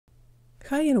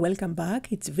Hi and welcome back,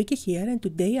 it's Vicky here, and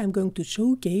today I'm going to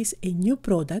showcase a new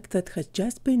product that has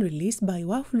just been released by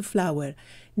Waffle Flower.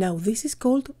 Now this is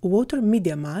called Water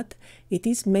Media Mat. It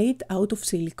is made out of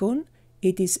silicone,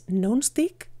 it is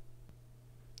non-stick,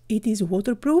 it is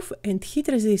waterproof and heat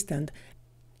resistant.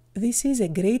 This is a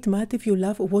great mat if you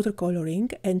love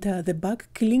watercoloring, and the bag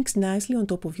clings nicely on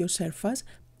top of your surface,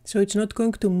 so it's not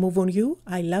going to move on you.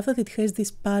 I love that it has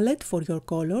this palette for your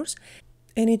colors,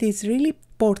 and it is really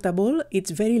portable, it's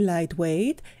very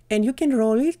lightweight, and you can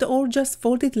roll it or just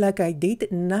fold it like I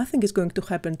did. Nothing is going to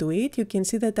happen to it. You can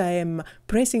see that I am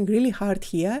pressing really hard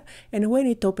here, and when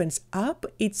it opens up,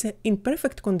 it's in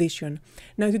perfect condition.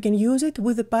 Now you can use it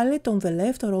with the palette on the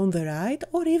left or on the right,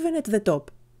 or even at the top.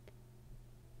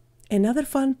 Another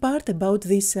fun part about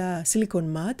this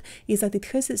silicone mat is that it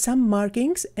has some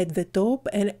markings at the top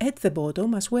and at the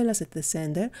bottom, as well as at the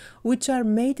center, which are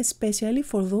made especially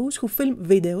for those who film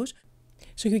videos.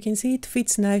 So you can see it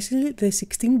fits nicely the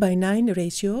 16:9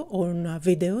 ratio on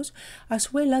videos,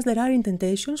 as well as there are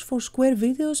indentations for square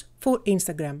videos for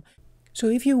Instagram. So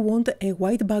if you want a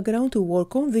white background to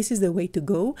work on, this is the way to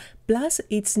go, plus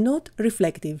it's not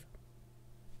reflective.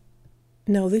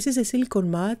 Now this is a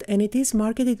silicone mat and it is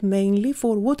marketed mainly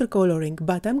for watercoloring,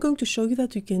 but I'm going to show you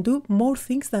that you can do more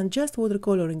things than just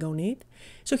watercoloring on it.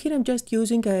 So here I'm just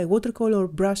using a watercolor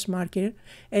brush marker,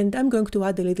 and I'm going to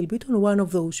add a little bit on one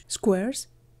of those squares.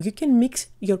 You can mix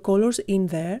your colors in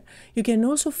there. You can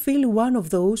also fill one of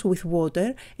those with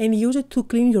water and use it to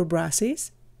clean your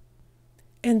brushes.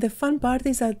 And the fun part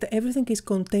is that everything is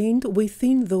contained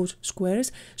within those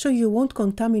squares, so you won't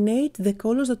contaminate the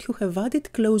colors that you have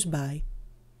added close by.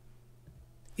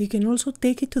 You can also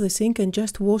take it to the sink and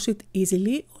just wash it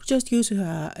easily, or just use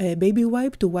a baby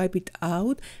wipe to wipe it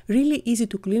out. Really easy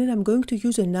to clean, and I'm going to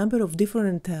use a number of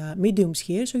different mediums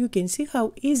here so you can see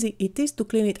how easy it is to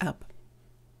clean it up.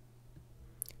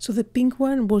 So the pink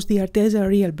one was the Arteza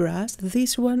Real Brush,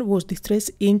 this one was Distress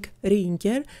Ink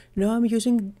Reinker. Now I'm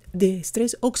using the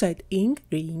Distress Oxide Ink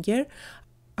Reinker.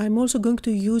 I'm also going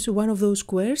to use one of those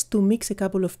squares to mix a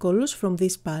couple of colors from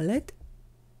this palette.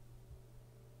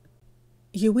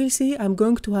 You will see I'm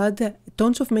going to add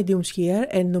tons of mediums here,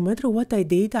 and no matter what I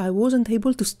did, I wasn't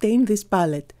able to stain this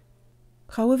palette.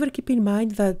 However, keep in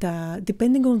mind that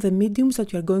depending on the mediums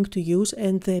that you are going to use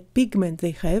and the pigment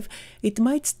they have, it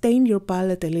might stain your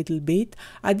palette a little bit.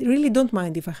 I really don't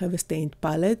mind if I have a stained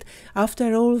palette.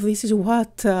 After all, this is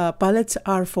what palettes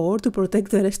are for, to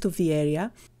protect the rest of the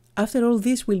area. After all,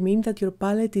 this will mean that your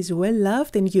palette is well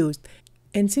loved and used.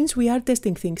 And since we are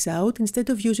testing things out, instead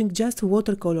of using just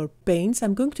watercolor paints,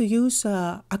 I'm going to use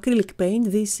acrylic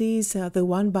paint. This is the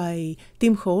one by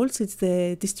Tim Holtz, it's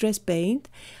the Distress Paint.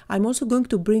 I'm also going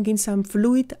to bring in some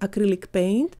fluid acrylic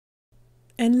paint.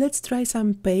 And let's try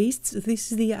some pastes.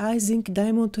 This is the Ice Ink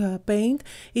Diamond paint.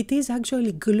 It is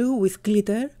actually glue with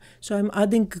glitter, so I'm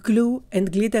adding glue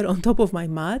and glitter on top of my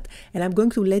mat, and I'm going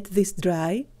to let this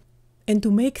dry. And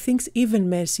to make things even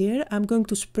messier, I'm going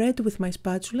to spread with my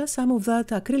spatula some of that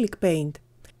acrylic paint.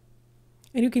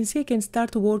 And you can see I can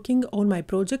start working on my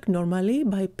project normally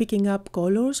by picking up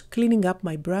colors, cleaning up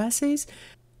my brushes.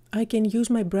 I can use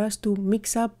my brush to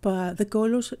mix up the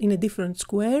colors in a different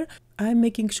square. I'm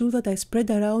making sure that I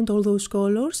spread around all those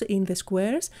colors in the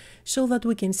squares so that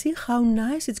we can see how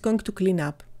nice it's going to clean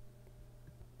up.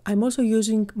 I'm also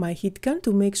using my heat gun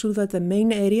to make sure that the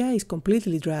main area is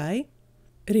completely dry.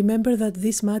 Remember that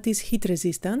this mat is heat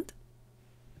resistant.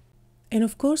 And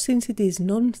of course, since it is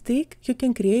non-stick, you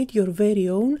can create your very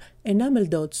own enamel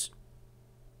dots.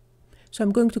 So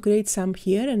I'm going to create some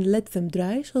here and let them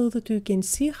dry so that you can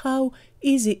see how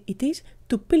easy it is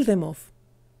to peel them off.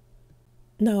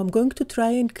 Now I'm going to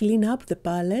try and clean up the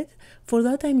palette. For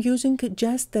that I'm using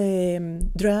just a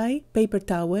dry paper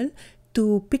towel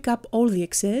to pick up all the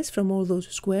excess from all those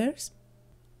squares.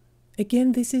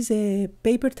 Again, this is a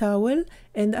paper towel,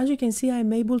 and as you can see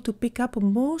I'm able to pick up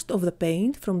most of the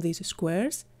paint from these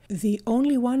squares. The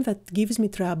only one that gives me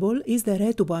trouble is the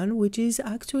red one, which is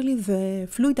actually the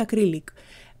fluid acrylic.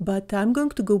 But I'm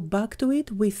going to go back to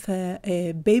it with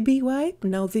a baby wipe.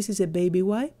 Now this is a baby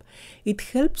wipe. It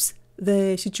helps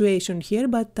the situation here,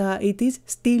 but it is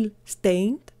still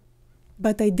stained.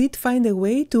 But I did find a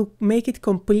way to make it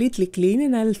completely clean,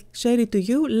 and I'll share it to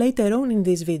you later on in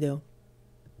this video.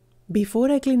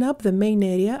 Before I clean up the main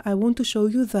area, I want to show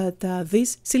you that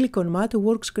this silicone mat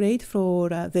works great for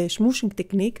the smoothing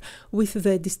technique with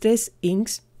the Distress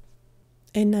inks.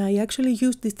 And I actually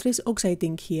use Distress Oxide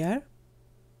ink here.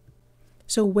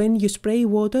 So when you spray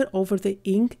water over the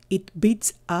ink, it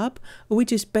beads up,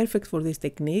 which is perfect for this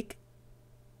technique.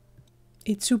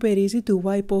 It's super easy to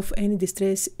wipe off any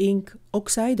Distress ink,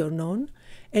 oxide or none.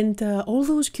 And all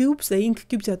those cubes, the ink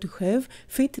cubes that you have,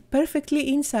 fit perfectly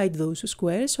inside those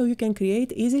squares, so you can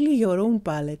create easily your own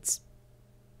palettes.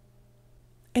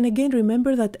 And again,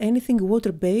 remember that anything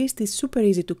water-based is super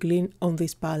easy to clean on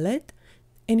this palette.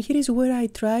 And here is where I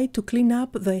try to clean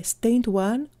up the stained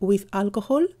one with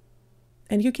alcohol.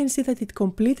 And you can see that it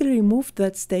completely removed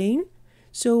that stain.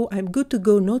 So I'm good to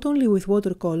go not only with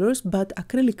watercolors, but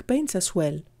acrylic paints as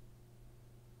well.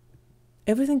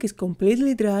 Everything is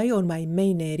completely dry on my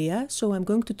main area, so I'm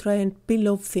going to try and peel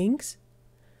off things.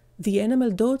 The enamel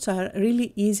dots are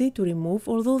really easy to remove,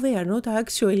 although they are not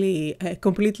actually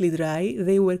completely dry.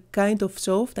 They were kind of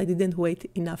soft, I didn't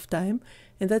wait enough time,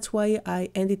 and that's why I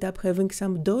ended up having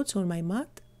some dots on my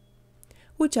mat,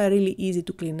 which are really easy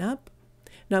to clean up.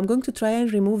 Now I'm going to try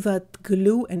and remove that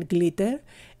glue and glitter,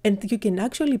 and you can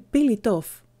actually peel it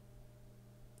off.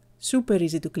 Super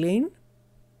easy to clean.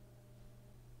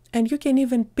 And you can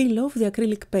even peel off the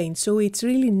acrylic paint, so it's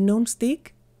really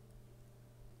non-stick,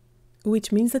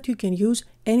 which means that you can use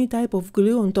any type of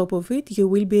glue on top of it. You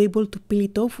will be able to peel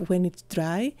it off when it's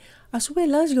dry, as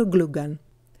well as your glue gun.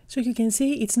 So you can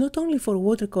see it's not only for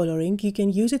watercoloring, you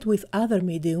can use it with other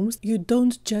mediums. You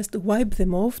don't just wipe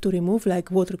them off to remove like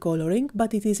watercoloring,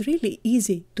 but it is really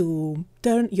easy to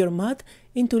turn your mat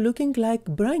into looking like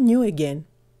brand new again.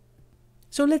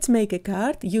 So let's make a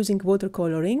card using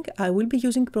watercoloring. I will be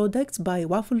using products by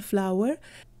Waffle flower.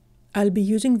 I'll be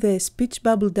using the speech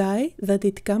bubble die that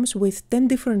it comes with 10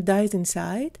 different dies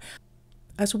inside,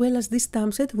 as well as this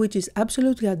stamp set, which is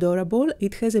absolutely adorable.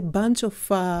 It has a bunch of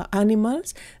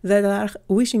animals that are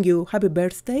wishing you happy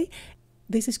birthday.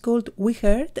 This is called We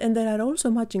Heart, and there are also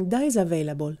matching dies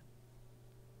available.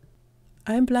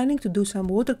 I'm planning to do some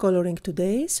watercoloring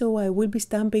today, so I will be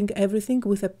stamping everything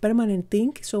with a permanent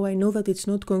ink, so I know that it's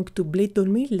not going to bleed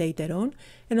on me later on.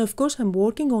 And of course I'm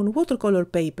working on watercolor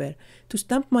paper. To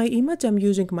stamp my image I'm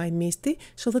using my Misty,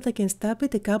 so that I can stamp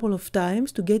it a couple of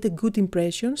times to get a good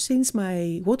impression, since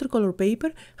my watercolor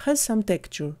paper has some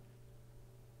texture.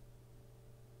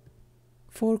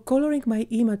 For coloring my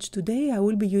image today I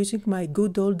will be using my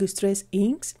good old distress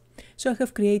inks, so I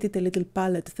have created a little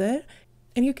palette there.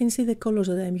 And you can see the colors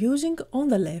that I'm using on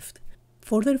the left.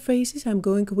 For their faces I'm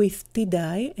going with tea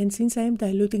dye, and since I'm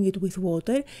diluting it with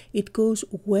water, it goes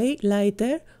way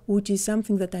lighter, which is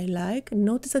something that I like.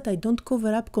 Notice that I don't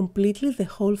cover up completely the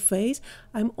whole face,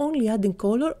 I'm only adding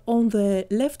color on the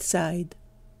left side.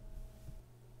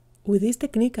 With this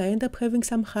technique I end up having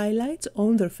some highlights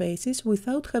on their faces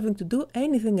without having to do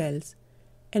anything else.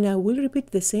 And I will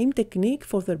repeat the same technique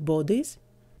for their bodies.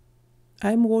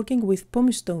 I'm working with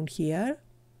pumice stone here,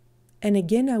 and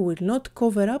again I will not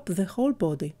cover up the whole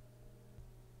body.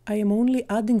 I am only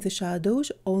adding the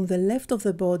shadows on the left of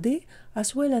the body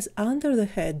as well as under the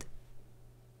head.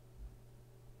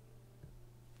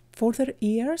 For their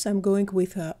ears I'm going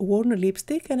with a worn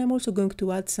lipstick, and I'm also going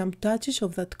to add some touches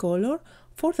of that color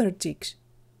for their cheeks.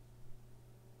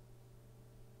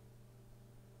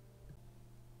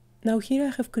 Now here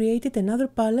I have created another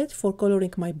palette for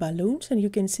coloring my balloons, and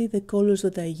you can see the colors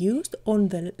that I used on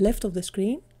the left of the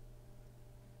screen.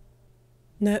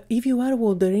 Now if you are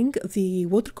wondering, the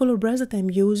watercolor brush that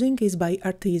I'm using is by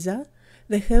Arteza.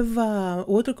 They have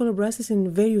watercolor brushes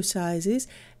in various sizes,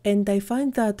 and I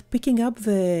find that picking up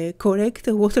the correct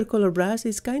watercolor brush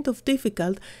is kind of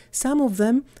difficult. Some of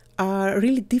them are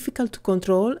really difficult to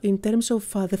control in terms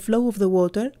of the flow of the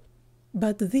water.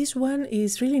 But this one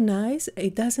is really nice,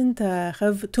 it doesn't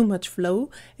have too much flow,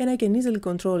 and I can easily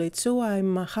control it, so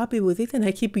I'm happy with it and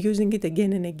I keep using it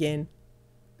again and again.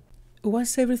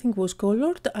 Once everything was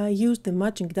colored, I used the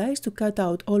matching dies to cut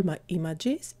out all my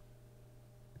images.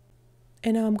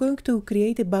 And now I'm going to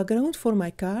create a background for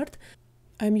my card.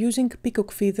 I'm using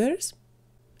peacock feathers,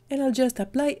 and I'll just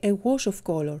apply a wash of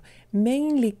color,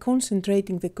 mainly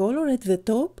concentrating the color at the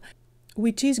top,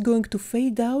 which is going to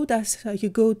fade out as you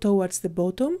go towards the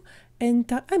bottom, and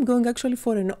I'm going actually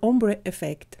for an ombre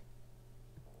effect.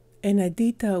 And I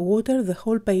did water the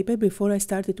whole paper before I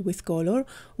started with color,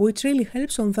 which really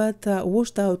helps on that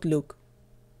washed out look.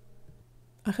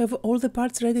 I have all the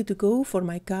parts ready to go for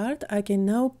my card. I can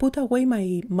now put away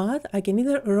my mat. I can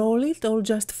either roll it or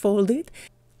just fold it.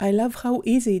 I love how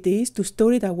easy it is to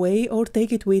store it away or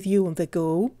take it with you on the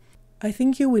go. I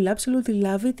think you will absolutely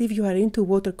love it if you are into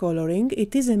watercoloring.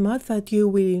 It is a mat that you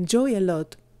will enjoy a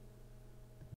lot.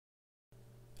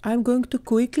 I'm going to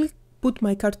quickly put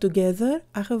my card together.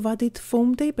 I have added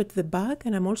foam tape at the back,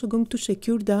 and I'm also going to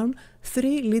secure down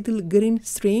 3 little green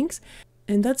strings,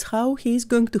 and that's how he is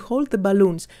going to hold the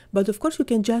balloons. But of course you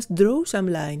can just draw some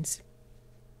lines.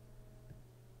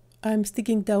 I'm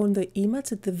sticking down the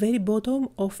image at the very bottom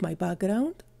of my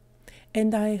background.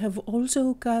 And I have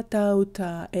also cut out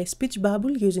a speech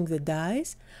bubble using the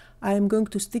dies. I am going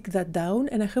to stick that down,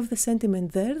 and I have the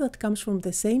sentiment there that comes from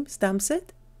the same stamp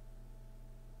set.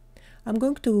 I'm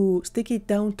going to stick it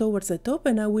down towards the top,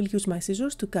 and I will use my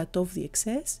scissors to cut off the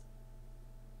excess.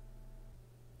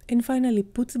 And finally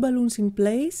put the balloons in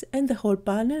place and the whole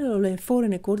panel on a 4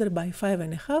 1/4 by 5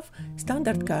 1/2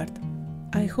 standard card.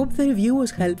 I hope the review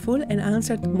was helpful and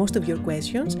answered most of your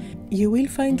questions. You will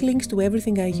find links to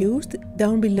everything I used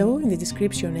down below in the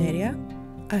description area.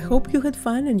 I hope you had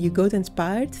fun and you got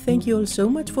inspired. Thank you all so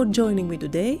much for joining me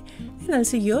today, and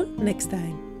I'll see you all next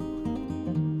time.